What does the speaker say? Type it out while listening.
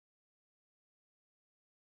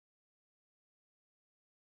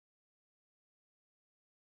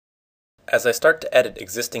As I start to edit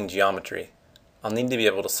existing geometry, I'll need to be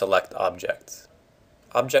able to select objects.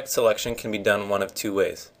 Object selection can be done one of two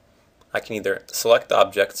ways. I can either select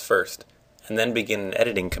objects first and then begin an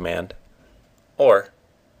editing command, or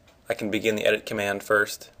I can begin the edit command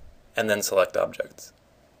first and then select objects.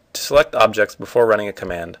 To select objects before running a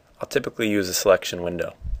command, I'll typically use a selection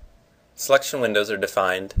window. Selection windows are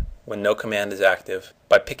defined when no command is active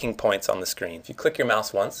by picking points on the screen. If you click your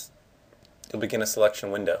mouse once, you'll begin a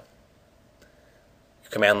selection window.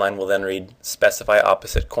 Your command line will then read specify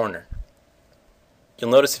opposite corner.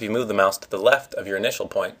 You'll notice if you move the mouse to the left of your initial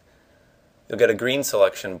point, you'll get a green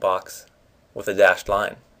selection box with a dashed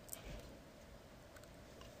line.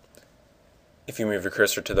 If you move your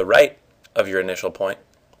cursor to the right of your initial point,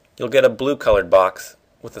 you'll get a blue colored box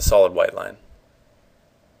with a solid white line.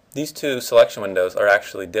 These two selection windows are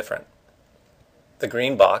actually different. The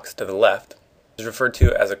green box to the left is referred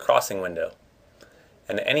to as a crossing window,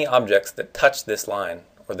 and any objects that touch this line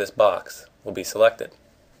or this box will be selected.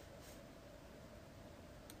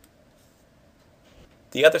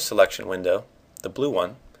 The other selection window, the blue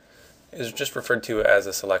one, is just referred to as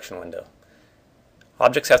a selection window.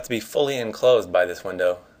 Objects have to be fully enclosed by this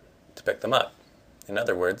window to pick them up. In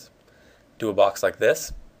other words, do a box like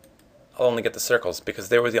this, I'll only get the circles because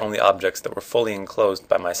they were the only objects that were fully enclosed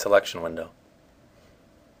by my selection window.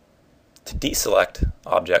 To deselect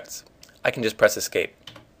objects, I can just press escape.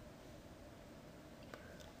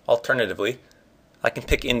 Alternatively, I can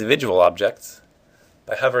pick individual objects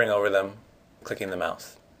by hovering over them, clicking the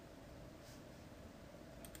mouse.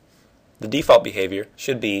 The default behavior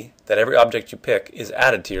should be that every object you pick is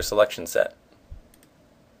added to your selection set.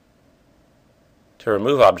 To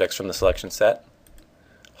remove objects from the selection set,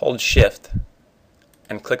 hold Shift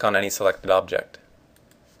and click on any selected object.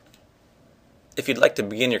 If you'd like to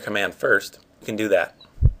begin your command first, you can do that.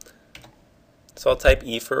 So I'll type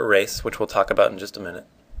E for erase, which we'll talk about in just a minute.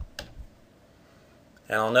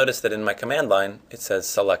 And I'll notice that in my command line it says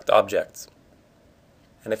Select Objects.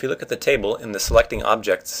 And if you look at the table in the Selecting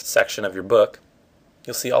Objects section of your book,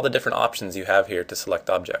 you'll see all the different options you have here to select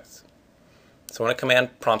objects. So when a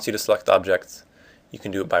command prompts you to select objects, you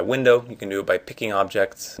can do it by window, you can do it by picking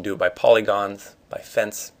objects, you can do it by polygons, by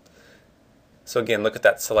fence. So again, look at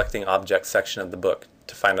that Selecting Objects section of the book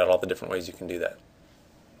to find out all the different ways you can do that.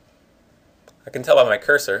 I can tell by my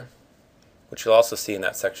cursor, which you'll also see in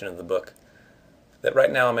that section of the book, that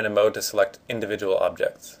right now I'm in a mode to select individual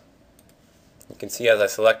objects. You can see as I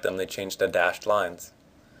select them, they change to dashed lines.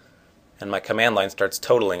 And my command line starts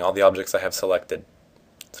totaling all the objects I have selected.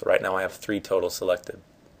 So right now I have 3 total selected.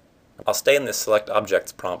 I'll stay in this Select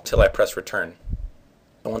Objects prompt till I press Return.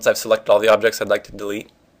 And once I've selected all the objects I'd like to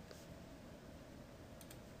delete,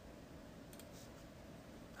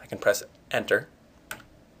 I can press Enter,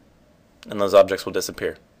 and those objects will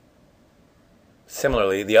disappear.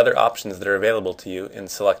 Similarly, the other options that are available to you in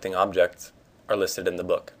selecting objects are listed in the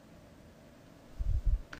book.